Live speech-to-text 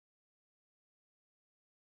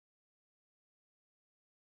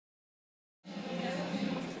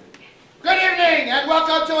and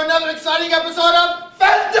welcome to another exciting episode of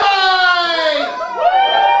Fanzai!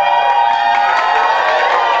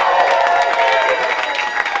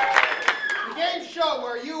 The game show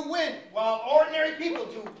where you win while ordinary people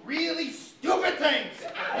do really stupid things.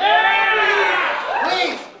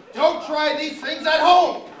 Please, don't try these things at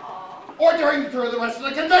home or during the rest of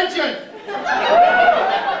the convention.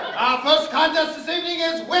 Our first contest this evening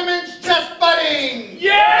is women's chest butting.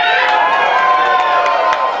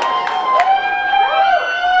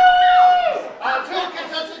 Our two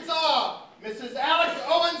contestants are Mrs. Alex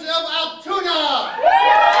Owens of Altoona.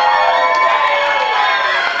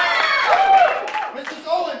 Mrs.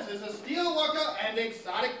 Owens is a steel worker and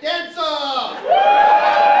exotic dancer.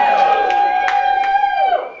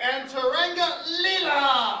 And Taranga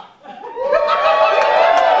Leela.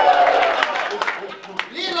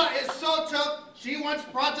 Leela is so tough, she once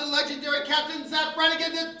brought the legendary Captain Zap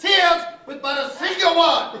Brannigan to tears with but a single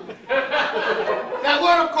word. That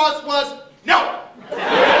word, of course, was no.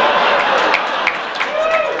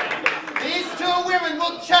 These two women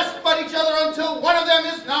will chest butt each other until one of them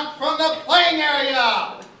is knocked from the playing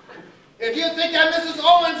area. If you think that Mrs.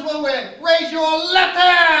 Owens will win, raise your left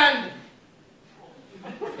hand.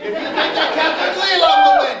 If you think that Captain Leela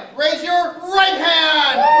will win, raise your right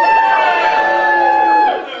hand.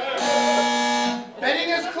 Betting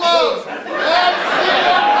is closed. Let's see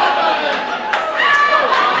what happens.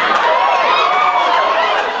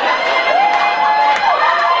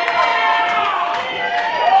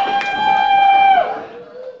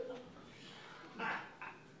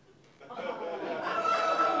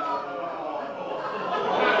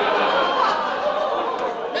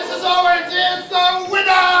 Mrs. Owens is the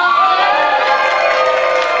winner!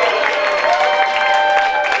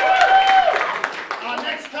 Our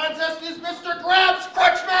next contest is Mr. Grabs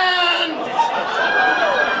Crutchman!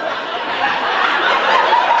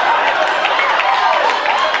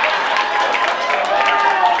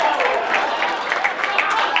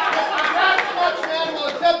 Mr. Grabs Crutchman will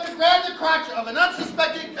attempt to grab the crotch of an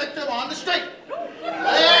unsuspecting victim on the street.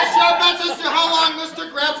 Place your bets as to how long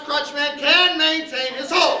Mr. Grabs Crutchman can maintain his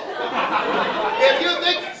hold. If you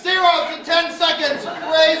think 0 to 10 seconds,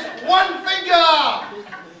 raise one finger.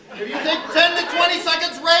 If you think 10 to 20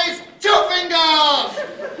 seconds, raise 2 fingers.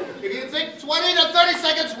 If you think 20 to 30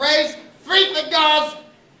 seconds, raise 3 fingers.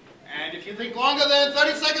 And if you think longer than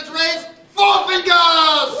 30 seconds, raise 4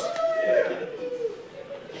 fingers.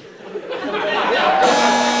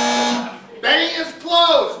 Betting is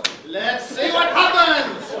closed. Let's see what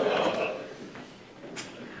happens.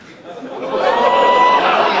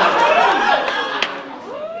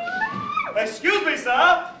 Excuse me,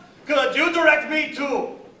 sir. Could you direct me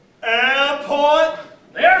to airport?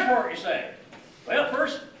 The airport, you say? Well,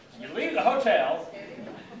 first, you leave the hotel,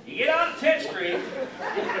 you get on 10th Street,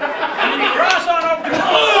 and then you cross on over to...